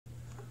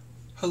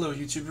Hello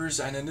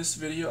YouTubers, and in this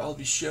video I'll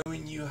be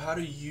showing you how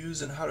to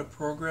use and how to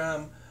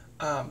program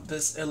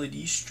this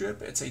LED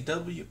strip. It's a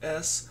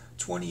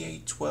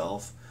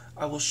WS2812.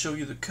 I will show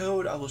you the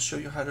code. I will show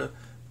you how to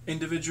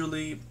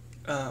individually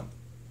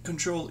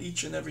control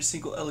each and every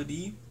single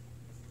LED,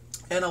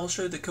 and I will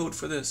show you the code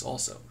for this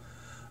also,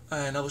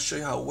 and I will show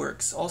you how it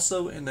works.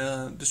 Also in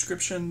the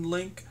description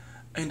I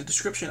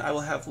will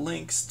have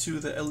links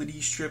to the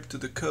LED strip, to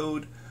the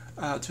code,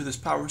 to this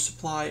power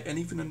supply, and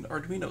even an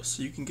Arduino,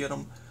 so you can get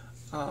them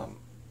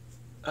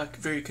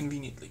very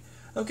conveniently.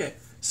 Okay,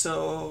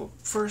 so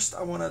first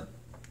I want to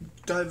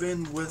dive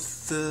in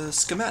with the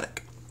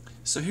schematic.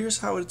 So here's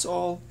how it's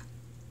all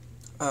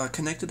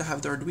connected. I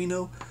have the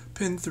Arduino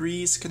pin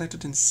 3 is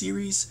connected in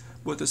series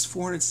with this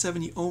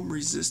 470 ohm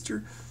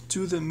resistor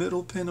to the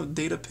middle pin of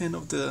data pin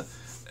of the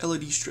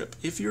LED strip.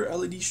 If your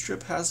LED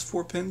strip has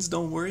 4 pins,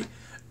 don't worry,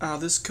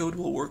 this code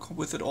will work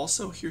with it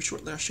also. Here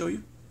shortly I'll show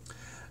you.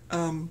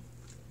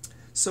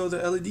 So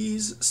the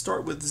LEDs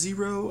start with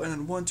 0 and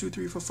then 1, 2,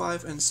 3, 4,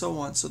 5 and so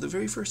on. So the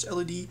very first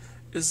LED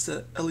is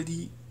the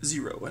LED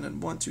 0 and then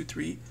 1, 2,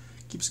 3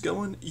 keeps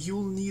going.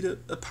 You'll need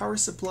a power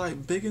supply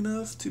big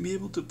enough to be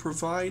able to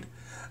provide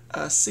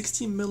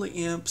 60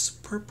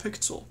 milliamps per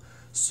pixel.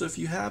 So if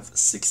you have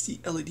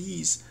 60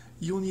 LEDs,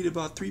 you'll need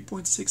about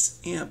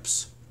 3.6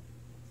 amps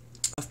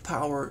of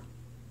power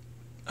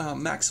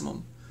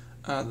maximum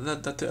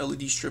that the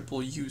LED strip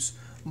will use.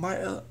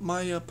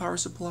 My power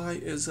supply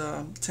is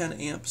 10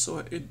 amps,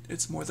 so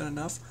it's more than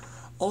enough.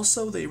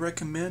 Also, they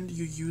recommend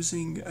you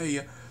using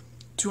a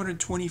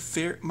 220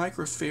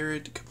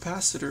 microfarad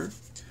capacitor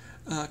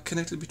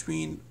connected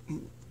between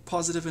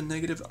positive and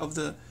negative of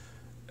the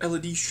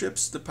LED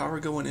strips, the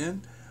power going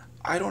in.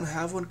 I don't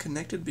have one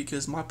connected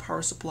because my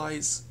power supply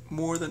is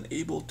more than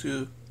able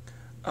to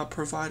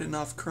provide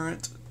enough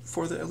current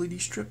for the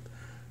LED strip,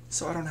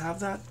 so I don't have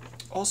that.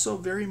 Also,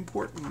 very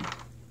important,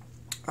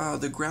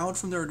 the ground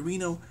from the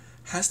Arduino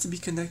has to be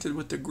connected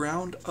with the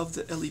ground of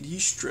the LED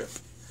strip,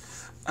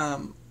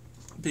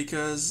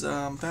 because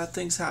bad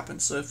things happen.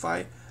 So if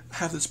I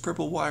have this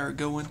purple wire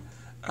going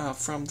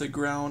from the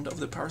ground of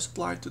the power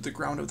supply to the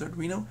ground of the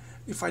Arduino,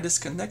 if I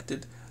disconnect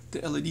it,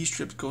 the LED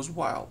strip goes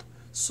wild.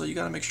 So you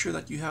gotta make sure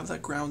that you have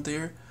that ground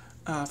there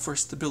for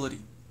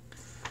stability.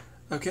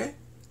 Okay,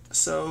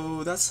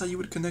 so that's how you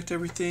would connect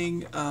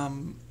everything.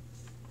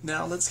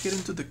 Now let's get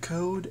into the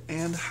code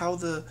and how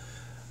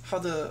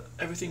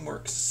everything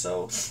works.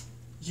 So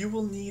you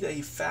will need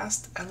a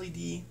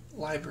FastLED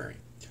library.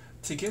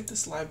 To get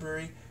this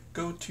library,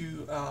 go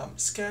to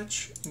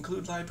Sketch,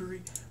 Include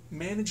Library,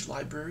 Manage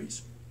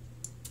Libraries.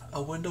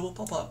 A window will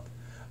pop up.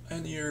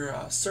 In your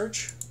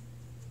search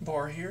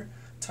bar here,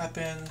 type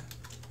in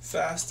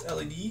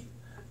FastLED,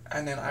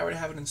 and then I already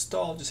have it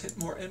installed. Just hit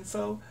More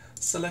Info,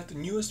 select the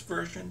newest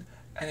version,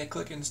 and then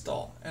click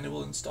Install, and it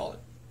will install it.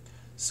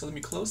 So let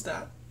me close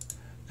that.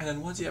 And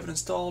then once you have it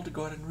installed,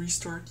 go ahead and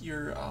restart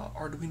your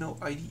Arduino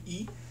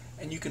IDE,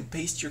 and you can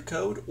paste your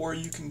code, or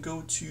you can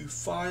go to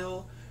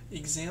File,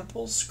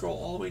 Examples, scroll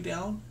all the way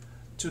down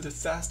to the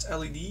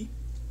FastLED,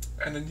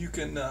 and then you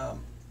can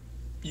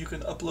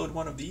upload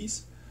one of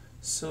these.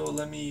 So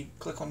let me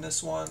click on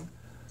this one.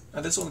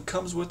 This one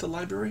comes with the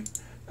library.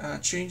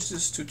 Change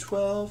this to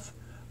 12.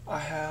 I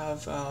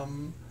have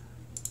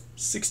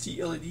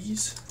 60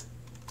 LEDs,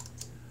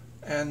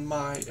 and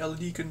my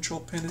LED control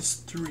pin is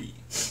 3.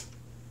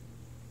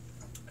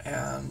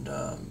 And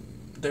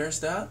there's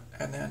that,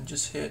 and then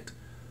just hit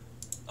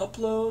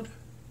upload,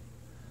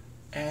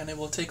 and it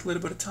will take a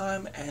little bit of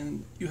time,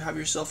 and you have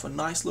yourself a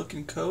nice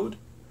looking code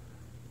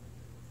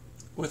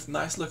with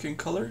nice looking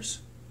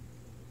colors.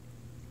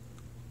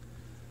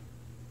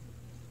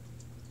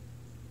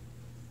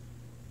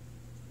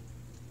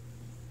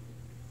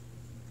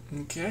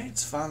 Okay,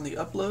 it's finally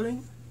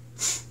uploading.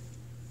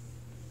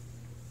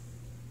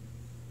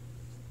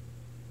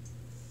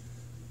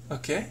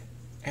 Okay,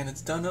 and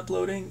it's done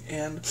uploading,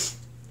 and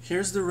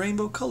here's the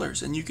rainbow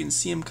colors, and you can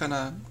see them kind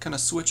of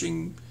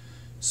switching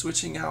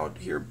out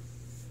here.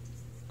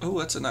 Oh,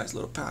 that's a nice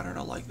little pattern.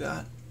 I like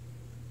that.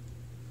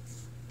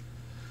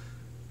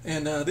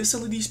 And this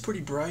LED is pretty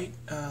bright.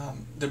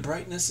 The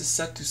brightness is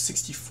set to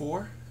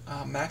 64.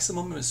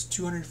 Maximum is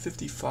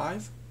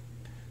 255.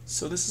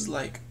 So this is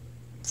like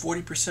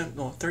 40%,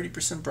 no,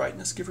 30%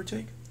 brightness, give or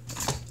take.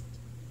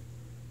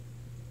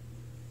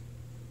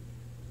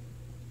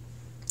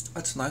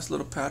 That's a nice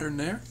little pattern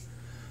there.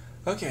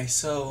 Okay,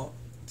 so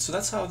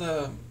that's how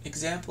the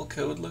example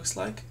code looks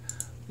like.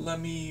 Let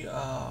me,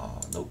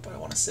 nope, I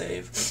want to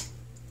save.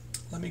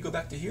 Let me go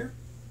back to here.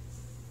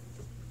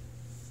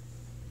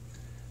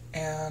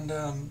 And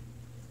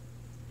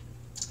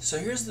so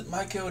here's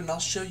my code, and I'll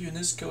show you in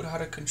this code how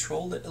to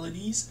control the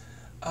LEDs.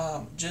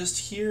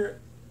 Just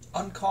here,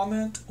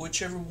 uncomment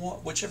whichever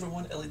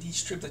one LED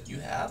strip that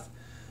you have.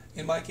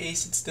 In my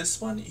case, it's this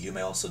one. You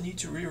may also need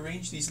to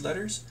rearrange these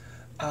letters.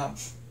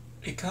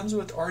 It comes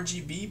with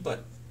RGB,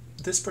 but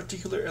this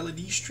particular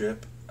LED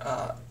strip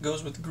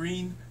goes with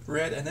green,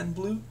 red, and then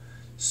blue.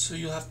 So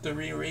you'll have to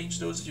rearrange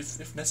those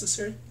if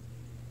necessary.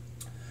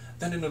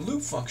 Then in the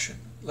loop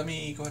function, let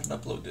me go ahead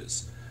and upload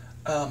this.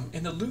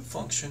 In the loop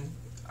function,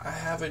 I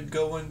have it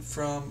going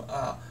from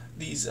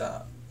these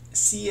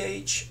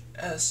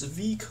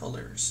CHSV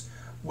colors,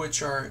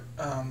 which are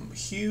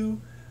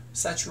hue,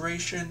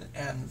 saturation,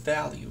 and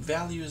value.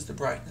 Value is the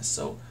brightness.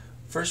 So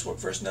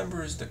first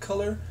number is the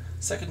color,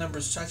 second number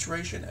is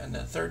saturation, and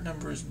the third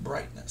number is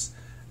brightness.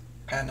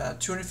 And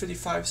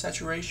 255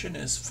 saturation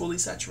is fully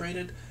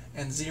saturated,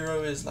 and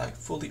 0 is like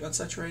fully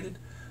unsaturated.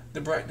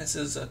 The brightness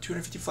is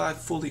 255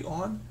 fully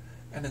on,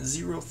 and then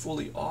 0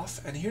 fully off.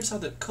 And here's how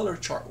the color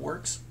chart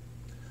works.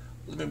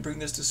 Let me bring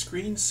this to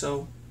screen.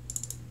 So,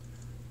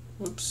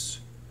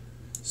 whoops.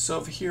 So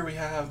over here we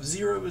have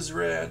 0 is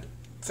red,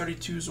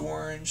 32 is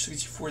orange,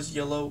 64 is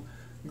yellow,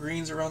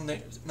 green's around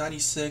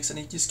 96, and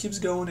it just keeps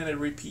going and it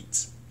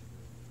repeats.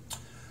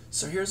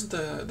 So here's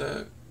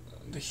the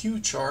hue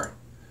chart,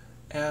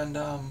 and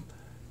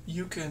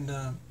you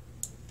can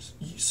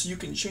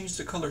change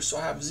the color. So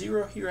I have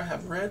 0 here, I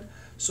have red.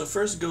 So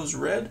first goes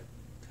red,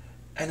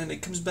 and then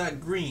it comes back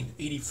green,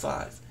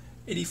 85.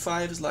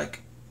 85 is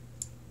like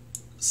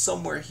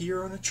somewhere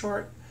here on the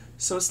chart,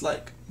 so it's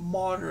like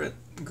moderate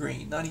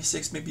green.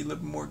 96 maybe a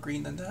little bit more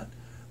green than that,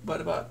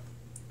 but about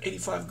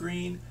 85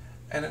 green,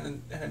 and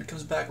then it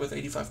comes back with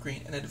 85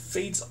 green, and then it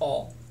fades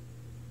all.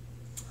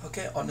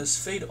 Okay, on this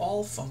fade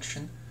all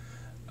function,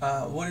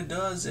 what it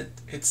does,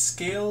 it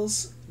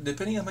scales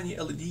depending on how many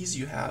LEDs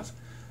you have.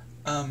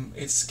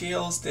 It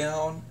scales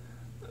down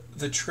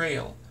the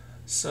trail.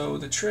 So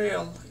the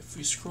trail, if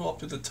we scroll up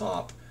to the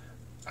top,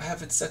 I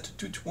have it set to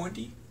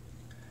 220,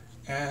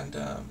 and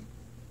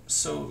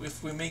so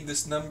if we make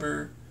this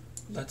number,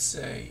 let's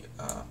say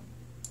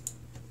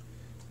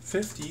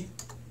 50,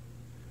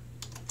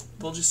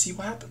 we'll just see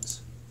what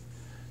happens.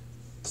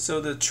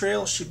 So the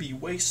trail should be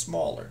way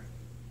smaller.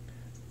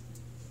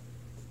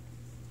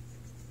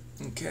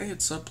 Okay,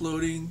 it's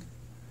uploading.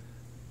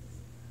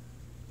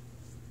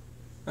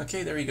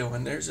 Okay, there you go,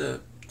 and there's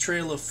a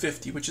trail of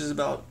 50, which is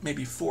about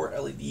maybe 4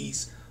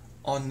 LEDs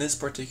on this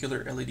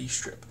particular LED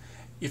strip.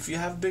 If you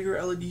have bigger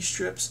LED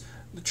strips,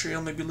 the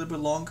trail may be a little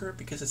bit longer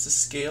because it's a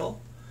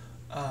scale.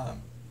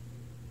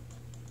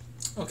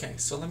 Okay,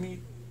 so let me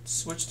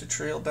switch the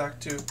trail back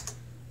to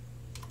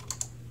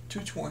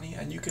 220,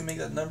 and you can make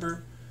that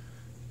number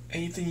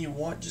anything you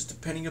want, just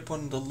depending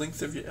upon the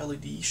length of your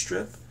LED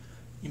strip.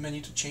 You may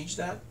need to change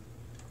that.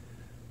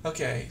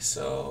 Okay,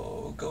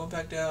 so going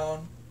back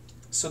down,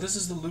 so this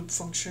is the loop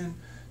function.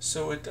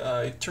 So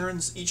it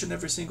turns each and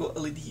every single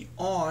LED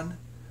on,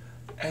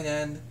 and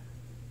then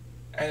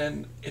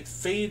it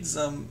fades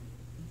them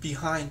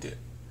behind it,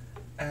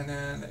 and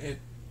then it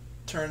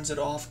turns it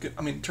off.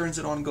 Turns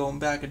it on going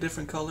back a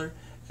different color,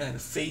 and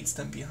it fades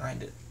them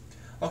behind it.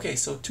 Okay,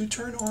 so to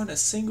turn on a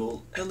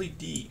single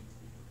LED,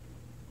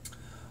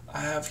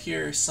 I have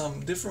here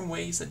some different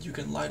ways that you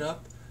can light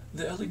up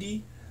the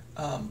LED.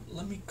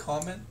 Let me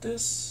comment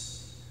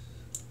this.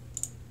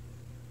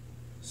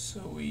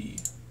 So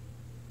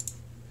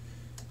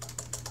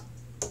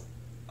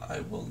I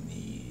will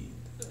need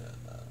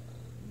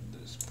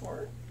this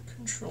part,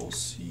 Control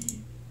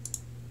C,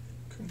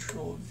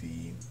 Control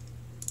V.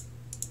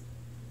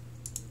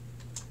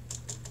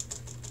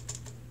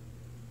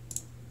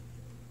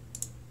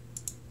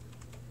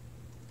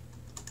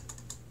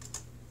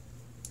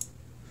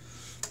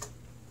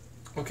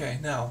 Okay,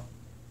 now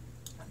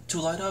to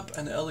light up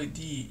an LED,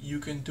 you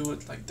can do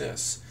it like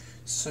this.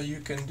 So you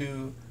can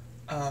do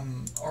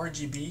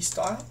RGB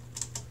style,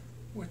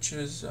 which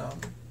is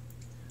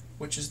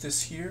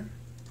this here.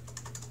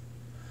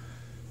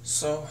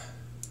 So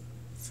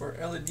for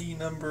LED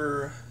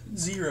number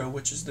 0,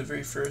 which is the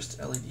very first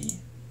LED,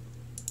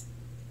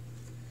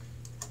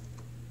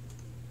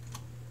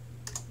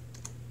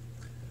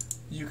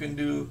 you can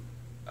do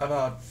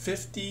about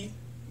 50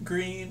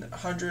 green,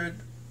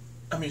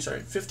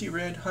 50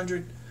 red,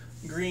 100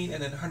 green,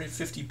 and then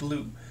 150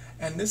 blue.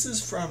 And this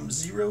is from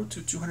 0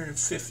 to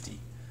 250.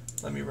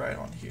 Let me write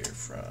on here,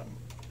 from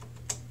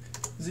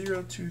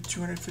 0 to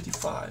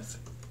 255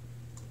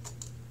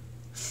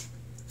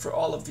 for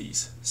all of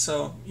these.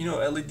 So, you know,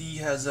 LED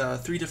has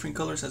 3 different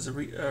colors, has a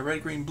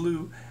red, green,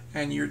 blue,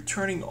 and you're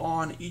turning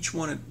on each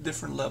one at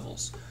different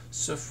levels.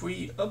 So if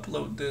we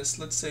upload this,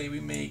 let's say we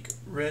make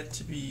red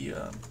to be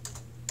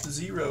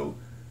 0,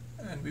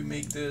 and we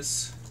make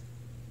this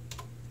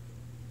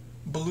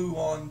blue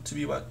on to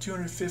be about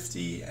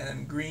 250, and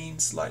then green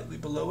slightly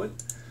below it.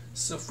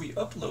 So if we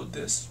upload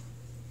this,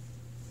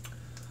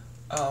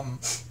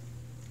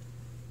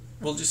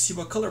 we'll just see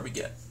what color we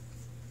get.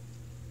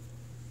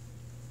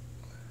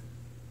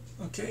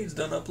 Okay, it's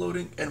done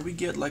uploading, and we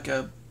get like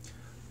a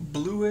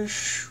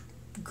bluish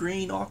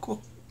green aqua.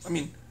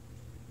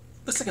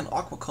 Looks like an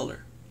aqua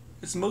color.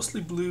 It's mostly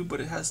blue, but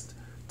it has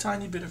a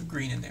tiny bit of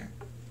green in there.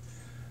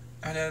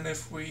 And then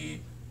if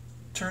we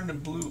turn the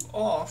blue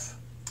off,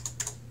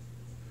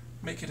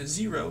 make it a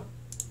 0,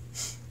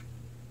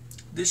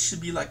 this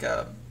should be like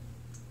a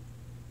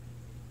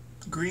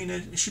green.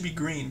 It should be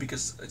green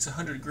because it's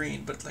 100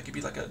 green, but like it'd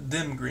be like a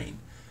dim green.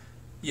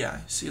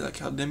 Yeah, see like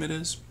how dim it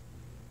is.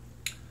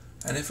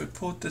 And if we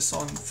put this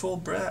on full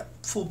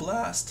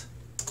blast,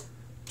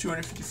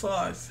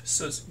 255,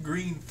 so it's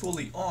green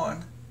fully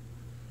on,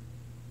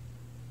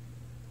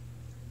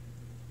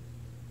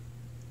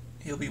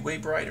 it'll be way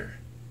brighter.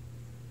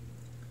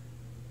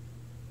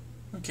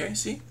 Okay,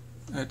 see?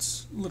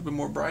 It's a little bit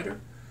more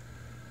brighter.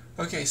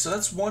 Okay, so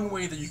that's one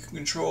way that you can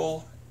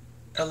control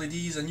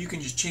LEDs, and you can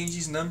just change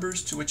these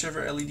numbers to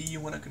whichever LED you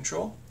want to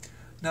control.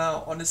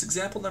 Now, on this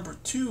example number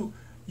 2,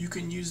 you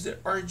can use the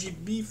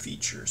RGB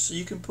feature, so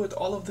you can put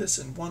all of this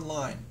in one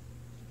line.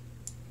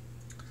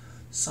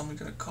 So I'm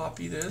going to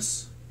copy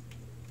this,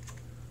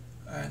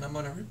 and I'm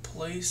going to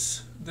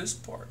replace this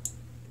part.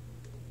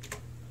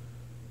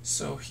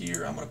 So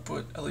here I'm going to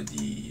put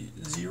LED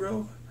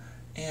 0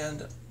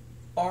 and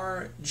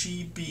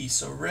RGB.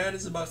 So red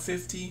is about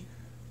 50,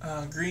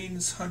 green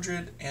is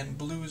 100, and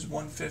blue is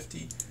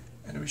 150.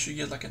 And we should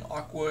get like an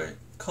aqua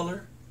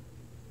color,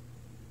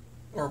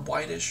 or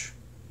whitish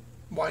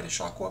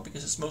aqua,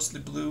 because it's mostly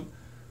blue.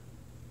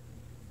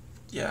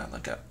 Yeah,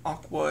 like an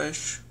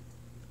aquaish.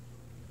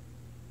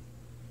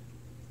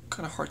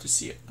 Kind of hard to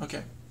see it.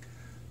 Okay,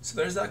 so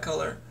there's that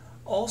color.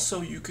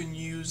 Also, you can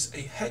use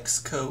a hex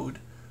code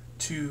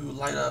to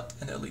light up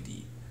an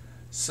LED.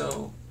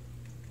 So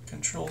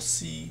Control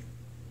C,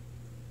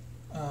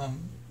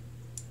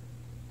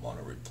 want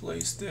to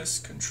replace this,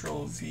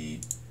 Control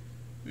V,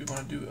 we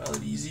want to do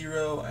LED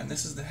 0, and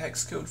this is the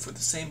hex code for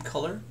the same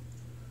color.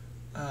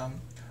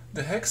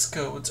 The hex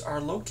codes are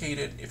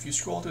located, if you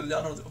scroll to the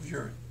download of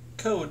your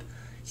code,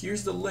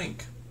 here's the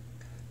link,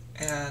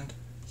 and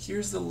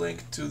here's the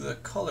link to the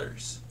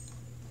colors.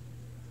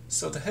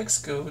 So the hex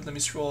code, let me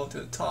scroll to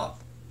the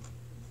top.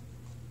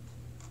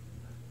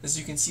 As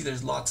you can see,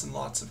 there's lots and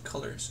lots of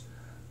colors.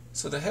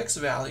 So the hex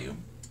value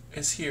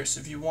is here.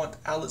 So if you want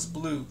Alice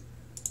Blue,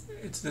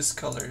 it's this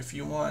color. If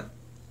you want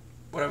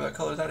whatever that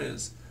color that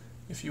is,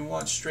 if you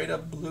want straight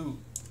up blue,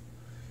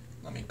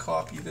 let me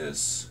copy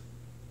this.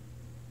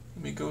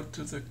 Let me go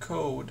to the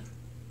code,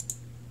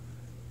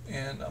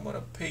 and I'm going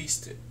to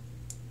paste it.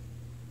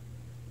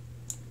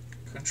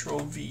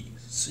 Control V,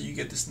 so you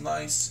get this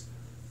nice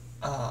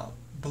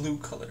blue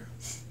color.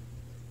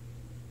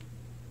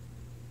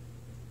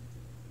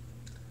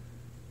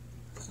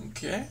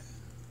 Okay,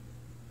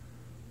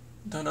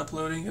 done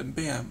uploading, and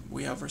bam,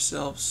 we have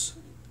ourselves.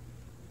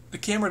 The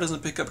camera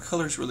doesn't pick up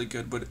colors really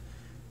good, but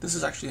this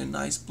is actually a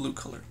nice blue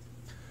color.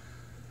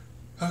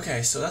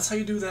 Okay, so that's how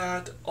you do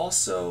that.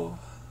 Also,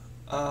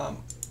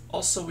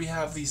 we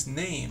have these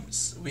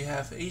names. We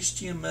have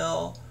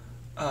HTML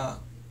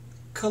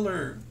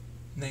color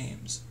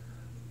names,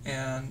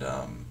 and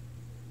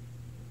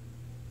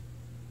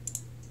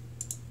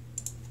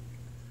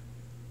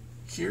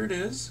here it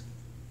is.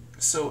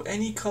 So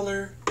any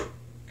color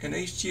in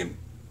HTML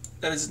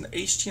that is an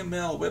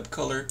HTML web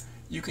color,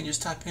 you can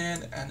just type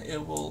in and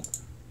it will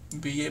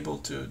be able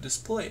to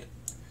display it.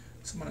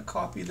 So I'm going to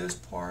copy this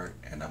part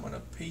and I'm going to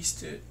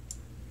paste it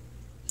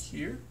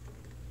here.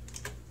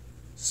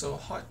 So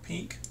hot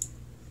pink.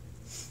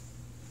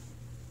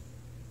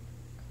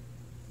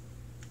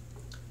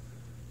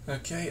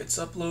 Okay, it's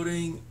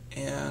uploading,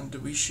 and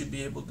we should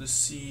be able to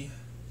see,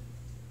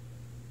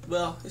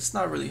 well, it's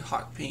not really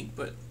hot pink,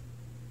 but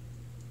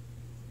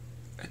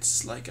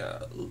it's like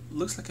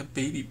looks like a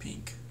baby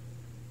pink.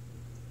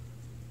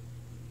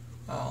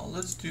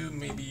 Let's do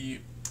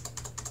maybe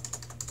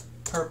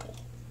purple.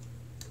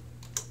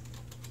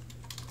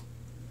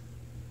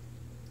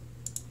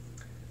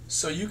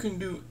 So you can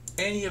do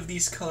any of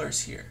these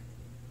colors here.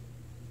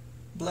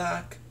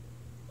 Black,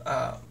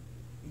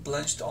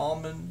 blenched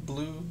almond,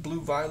 blue,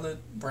 blue violet,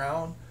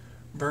 brown,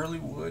 burly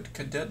wood,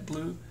 cadet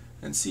blue,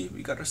 and see,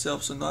 we got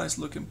ourselves a nice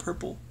looking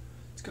purple.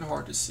 It's kind of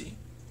hard to see.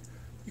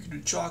 You can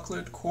do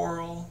chocolate,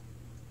 coral,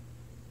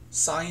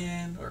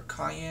 cyan or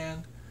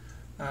cayenne,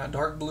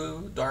 dark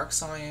blue, dark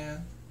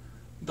cyan,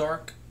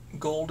 dark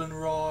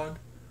goldenrod,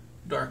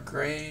 dark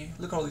gray.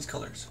 Look at all these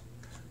colors.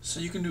 So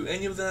you can do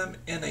any of them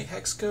in a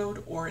hex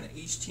code or in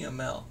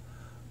HTML.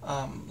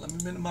 Let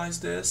me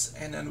minimize this,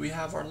 and then we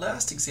have our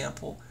last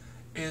example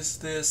is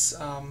this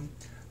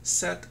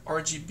set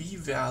Rgb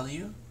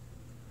value,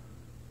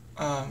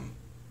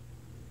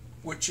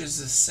 which is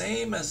the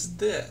same as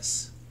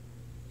this.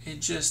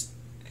 It just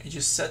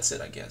sets it,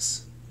 I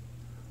guess.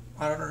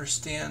 I don't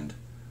understand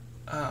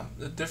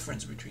the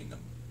difference between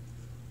them,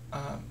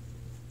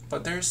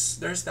 but there's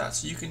that.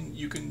 So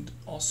you can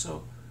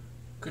also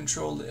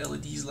control the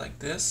LEDs like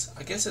this.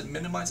 I guess it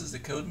minimizes the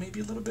code maybe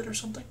a little bit or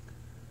something.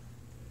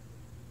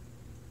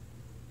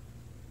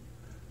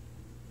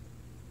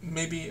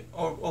 Maybe,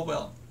 oh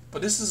well,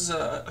 but this is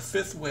a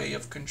fifth way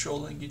of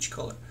controlling each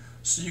color.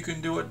 So you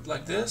can do it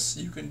like this,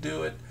 you can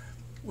do it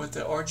with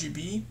the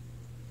RGB,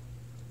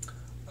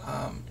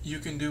 you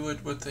can do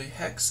it with the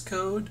hex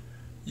code,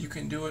 you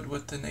can do it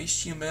with an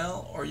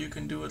HTML, or you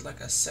can do it like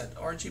a set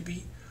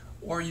RGB,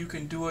 or you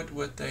can do it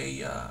with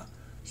a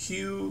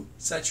hue,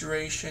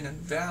 saturation, and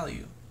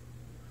value.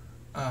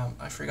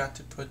 I forgot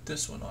to put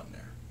this one on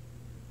there.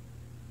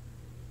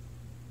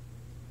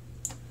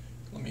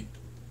 Let me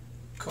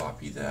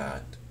copy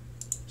that.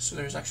 So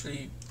there's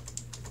actually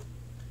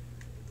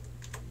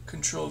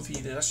Control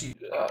V. There's actually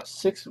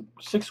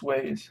six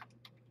ways.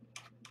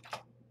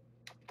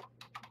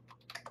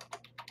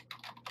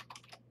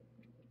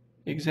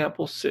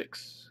 Example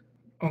 6.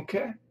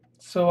 Okay,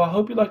 so I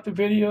hope you liked the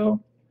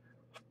video.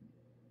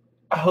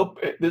 I hope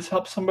this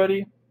helps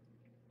somebody.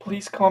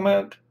 Please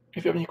comment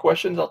if you have any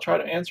questions. I'll try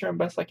to answer them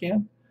best I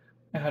can.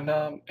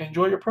 And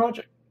enjoy your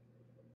project.